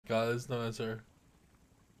god, it's no answer.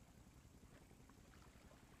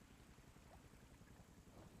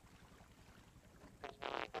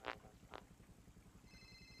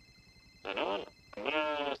 You know what? I'm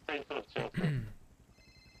gonna stay for the children.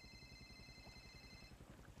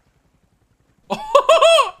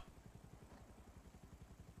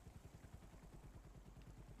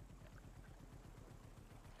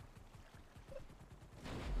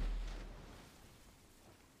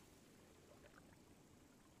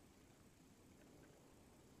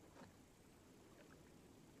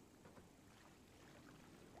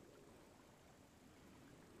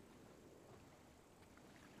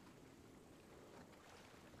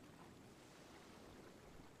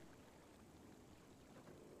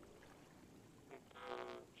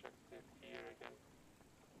 Check it here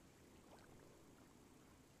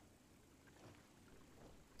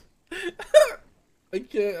again. I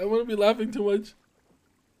can't. I want to be laughing too much.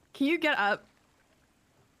 Can you get up?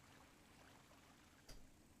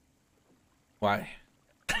 Why?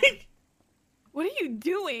 What are you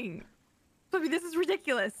doing? Flippy, this is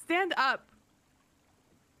ridiculous. Stand up.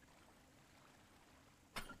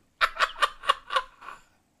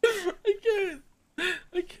 I can't.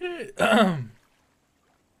 I can't.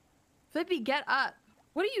 Flippy, get up.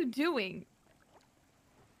 What are you doing?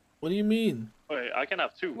 What do you mean? Wait, I can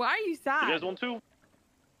have two. Why are you You sad? guys want two?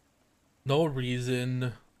 No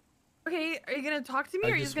reason. Okay, are you gonna talk to me, or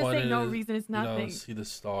I are you just just gonna say wanted no to, reason? It's nothing. see the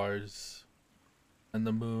stars and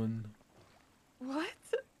the moon. What?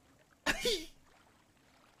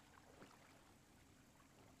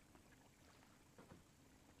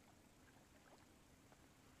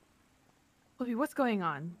 Flippy, what's going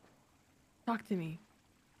on? Talk to me.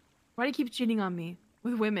 Why do you keep cheating on me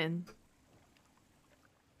with women?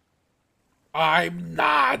 I'm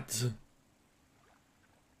not.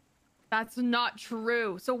 That's not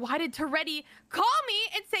true. So why did Toretti call me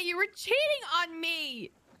and say you were cheating on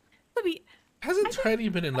me? Flippy, Hasn't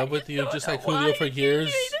Toretti been in love with you don't just know like why Julio for you keep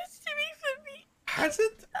years? doing this to me, Flippy.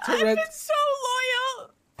 Hasn't I've been Toretti? so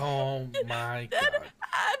loyal. Oh my god.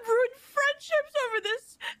 I've ruined friendships over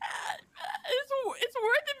this. It's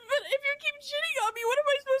worth it, but if you keep cheating on me, what am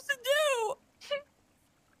I supposed to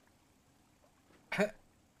do?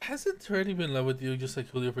 Hasn't Toretti been in love with you just like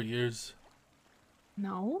Julio for years?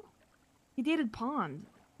 No. He dated Pond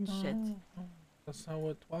and shit. Oh, that's not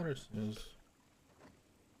what Water says.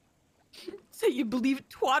 So you believe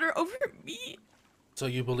Twatter over me? So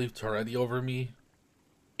you believe Toretti over me?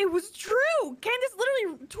 It was true! Candace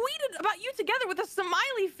literally tweeted about you together with a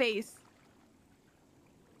smiley face.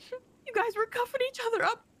 You guys were cuffing each other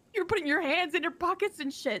up. You were putting your hands in your pockets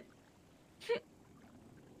and shit.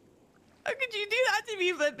 How could you do that to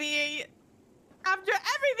me, Flippy? After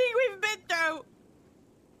everything we've been through.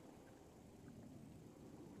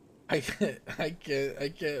 I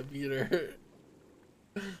can't beat her.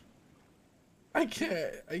 I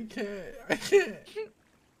can't.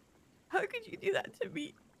 How could you do that to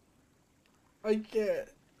me? I can't.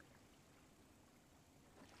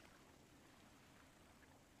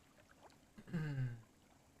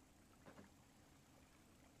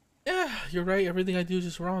 Yeah, you're right. Everything I do is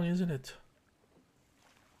just wrong, isn't it?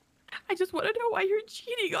 I just want to know why you're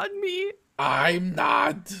cheating on me. I'm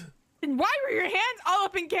not. And why were your hands all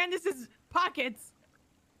up in Candace's pockets?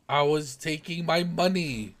 I was taking my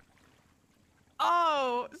money.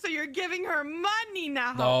 Oh, so you're giving her money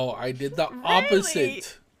now? No, I did the Really?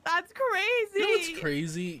 opposite. That's crazy. You know what's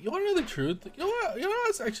crazy? You want to know the truth? You know what? You know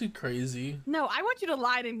what's actually crazy? No, I want you to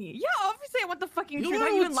lie to me. Yeah, obviously I want the fucking You truth. wanna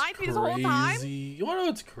Have know you been what's lying to me this whole time? crazy? You want to know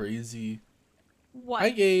what's crazy? What? I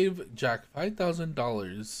gave Jack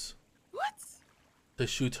 $5,000 What? to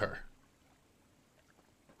shoot her.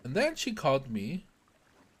 And then she called me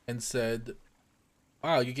and said,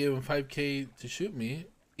 wow, you gave him $5K to shoot me.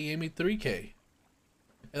 He gave me $3K.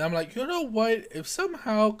 And I'm like, you know what? If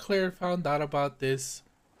somehow Claire found out about this,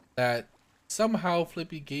 that somehow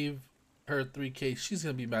Flippy gave her $3K, she's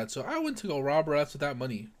going to be mad. So I went to go rob her after that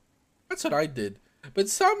money. That's what I did. But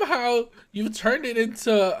somehow you've turned it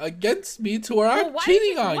into against me to where I'm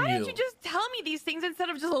cheating on you. Why didn't you just tell me these things instead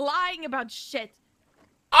of just lying about shit?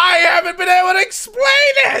 I haven't been able to explain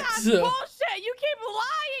it! That's bullshit! You keep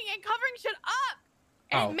lying and covering shit up!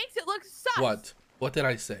 And Oh. it makes it look sus! What? What did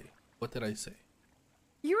I say? What did I say?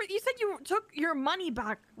 You said you took your money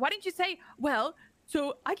back. Why didn't you say, well,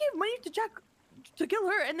 so I gave money to Jack to kill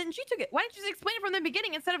her and then she took it? Why didn't you just explain it from the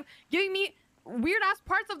beginning instead of giving me weird-ass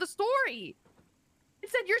parts of the story? It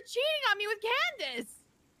said you're cheating on me with Candace!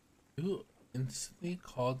 You instantly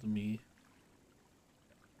called me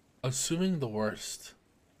assuming the worst.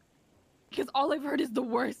 Because all I've heard is the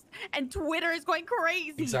worst, and Twitter is going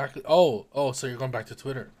crazy. Exactly. Oh, so you're going back to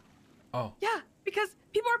Twitter. Oh. Yeah, because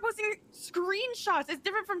people are posting screenshots. It's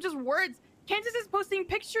different from just words. Candace is posting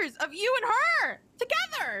pictures of you and her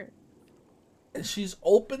together. And she's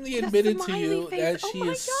openly The admitted to smiley you face. that Oh she my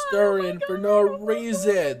is god! Oh my stirring for god! no Oh my god! Oh my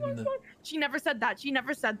reason. god! She never said that. She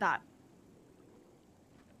never said that.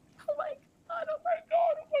 Oh my god! Oh my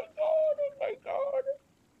god! Oh my god! Oh my god!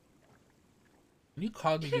 When you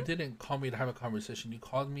called me, you didn't call me to have a conversation. You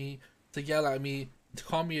called me to yell at me, to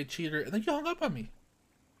call me a cheater, and then you hung up on me.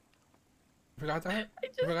 You forgot that? I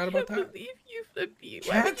just You forgot about can't that? believe you, Flippy.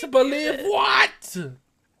 Why would you Can't do believe this? what?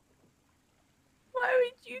 Why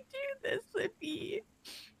would you do this, Flippy?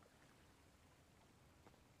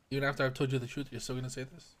 Even after I've told you the truth, you're still gonna say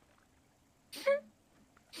this?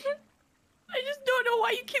 I just don't know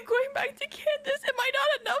why you keep going back to Candace. Am I not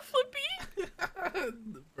enough,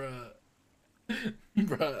 Flippy? Bruh.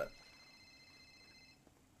 Bruh.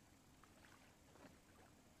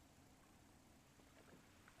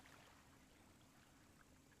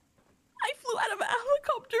 I flew out of a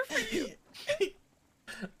helicopter for you.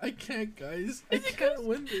 I can't, guys. Is I it can't 'cause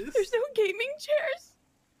win this. There's no gaming chairs.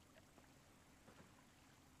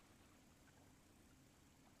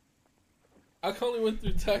 I can only win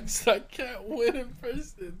through text. I can't win in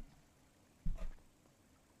person.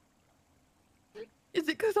 Is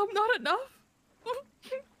it because I'm not enough?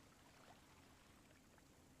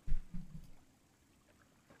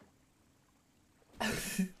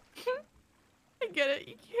 I get it.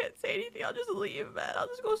 You can't say anything. I'll just leave, man. I'll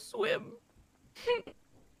just go swim.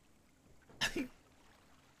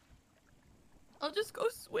 I'll just go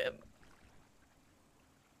swim.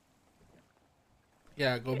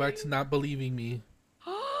 Yeah, go back to not believing me.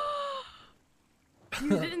 You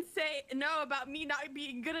didn't say no about me not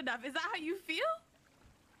being good enough. Is that how you feel?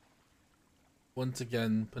 Once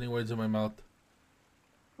again, putting words in my mouth.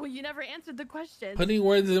 Well, you never answered the question. Putting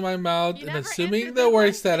words in my mouth You and never assuming answered the the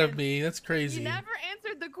worst out of question. me. That's crazy. You never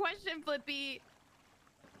answered the question, Flippy.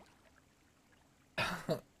 I've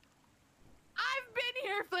been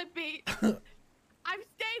here, Flippy. I've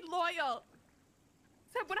stayed loyal.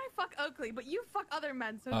 Except when I fuck Oakley, but you fuck other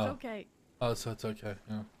men, so it's Oh. okay. Oh, so it's okay.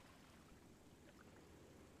 Yeah.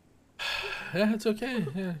 Yeah, it's okay.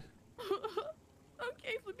 Yeah.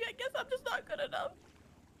 Okay, Flippy, I guess I'm just not good enough.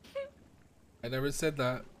 I never said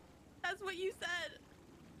that. That's what you said.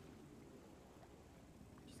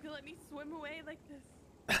 Just gonna let me swim away like this.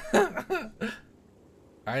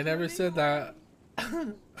 I never said that.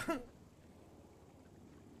 Swimming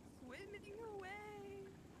away.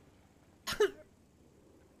 I'm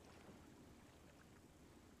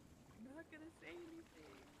not gonna say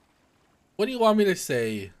anything. What do you want me to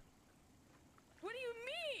say? What do you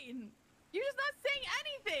mean? You're just not saying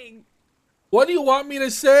anything. What do you want me to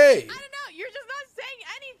say? I don't know. You're just not saying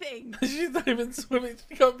anything. She's not even swimming.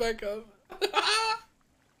 She come back up.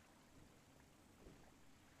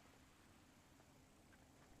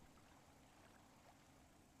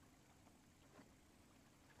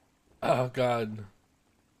 Oh God.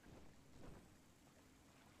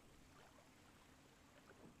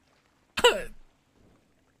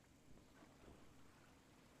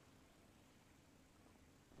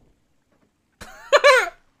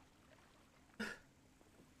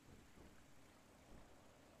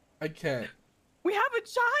 I can't. We have a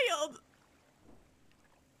child.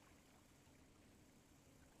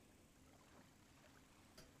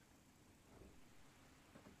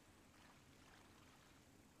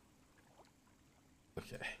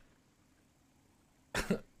 Okay.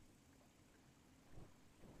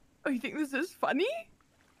 Oh, you think this is funny?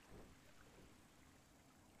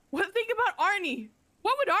 What think about Arnie?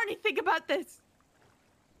 What would Arnie think about this?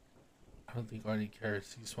 I don't think Arnie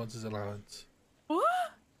cares. He just wants his allowance. What?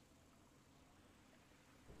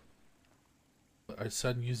 But our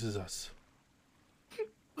son uses us.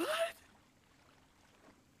 What?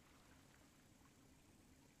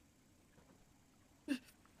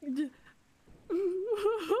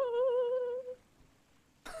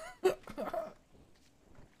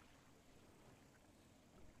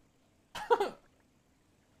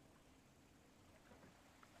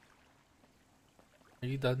 Are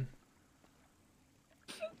you done?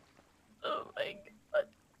 Oh my god.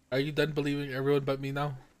 Are you done believing everyone but me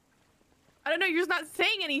now? I don't know, you're just not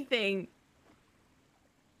saying anything.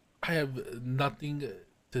 I have nothing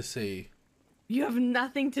to say. You have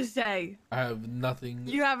nothing to say. I have nothing.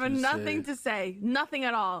 You have to nothing say. to say. Nothing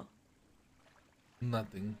at all.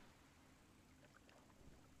 Nothing.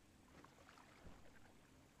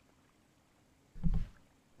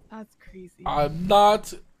 That's crazy. I'm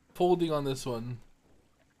not folding on this one.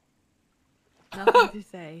 Nothing to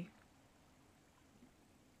say.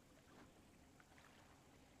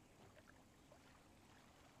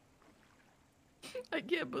 I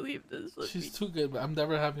can't believe this. She's too good, but I'm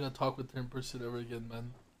never having a talk with her in person ever again,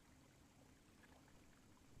 man.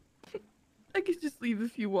 I can just leave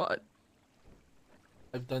if you want.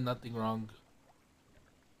 I've done nothing wrong.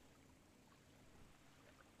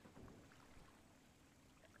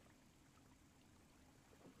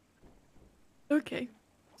 Okay.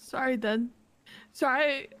 Sorry then.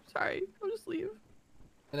 Sorry. I'll just leave.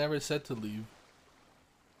 I never said to leave.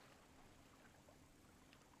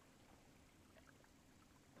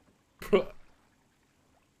 Bro.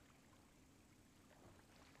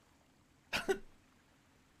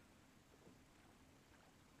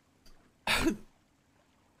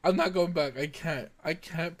 I'm not going back. I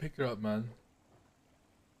can't pick her up, man.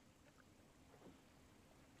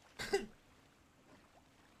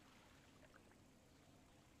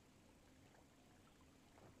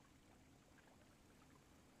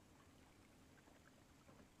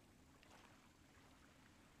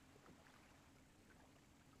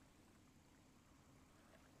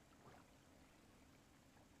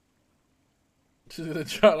 She's gonna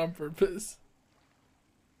try it on purpose.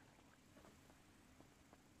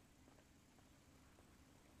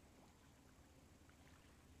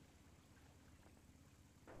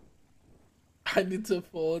 I need to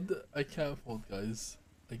fold. I can't fold, guys.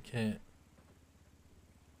 I can't.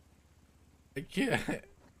 I can't.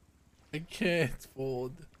 I can't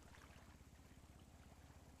fold.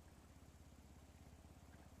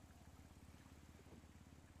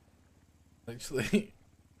 Actually,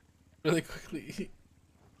 really quickly.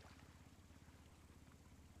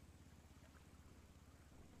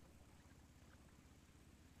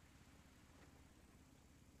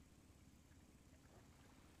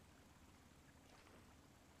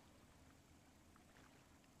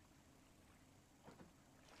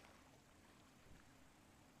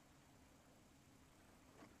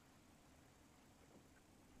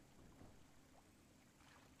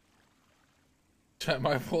 Am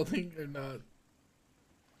I folding or not?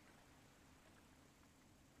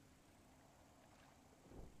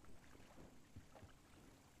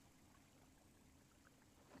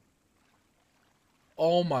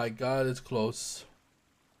 Oh my god, it's close.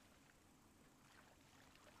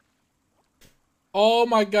 Oh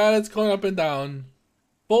my god, it's going up and down.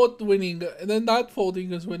 Both winning, and then not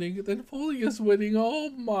folding is winning, then folding is winning.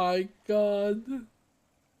 Oh my god.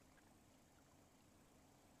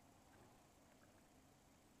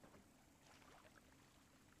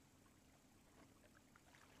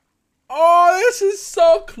 Oh, this is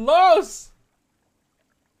so close.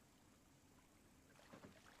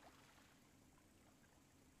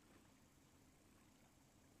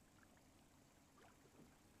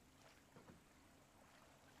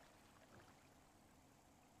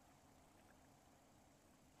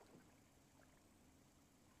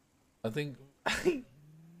 I think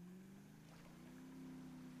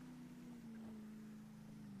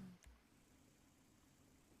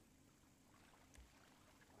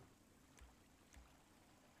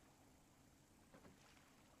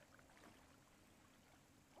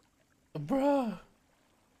bruh.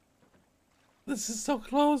 This is so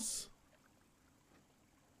close.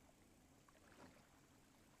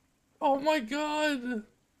 Oh my god.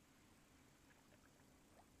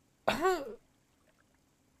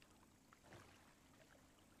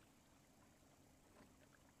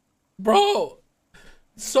 Bro,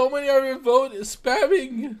 so many are your vote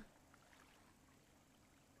spamming.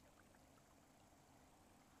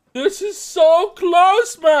 This is so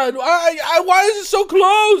close, man. Why is it so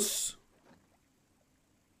close?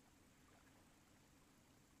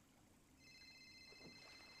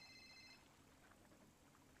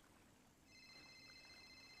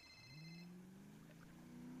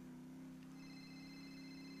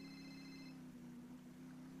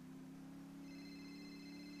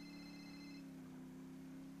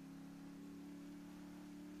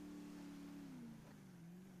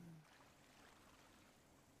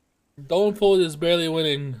 Don't fold is barely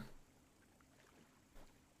winning.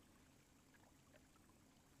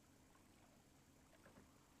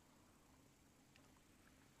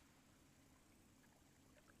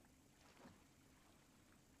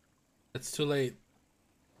 It's too late.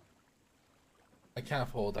 I can't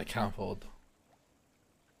fold. I can't fold.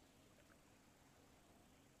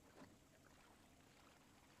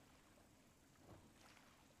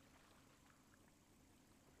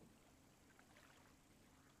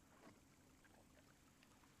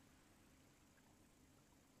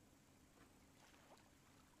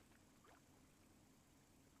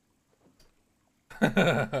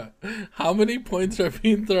 How many points are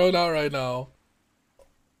being thrown out right now?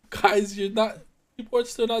 Guys, you're not. People are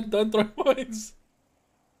still not done throwing points.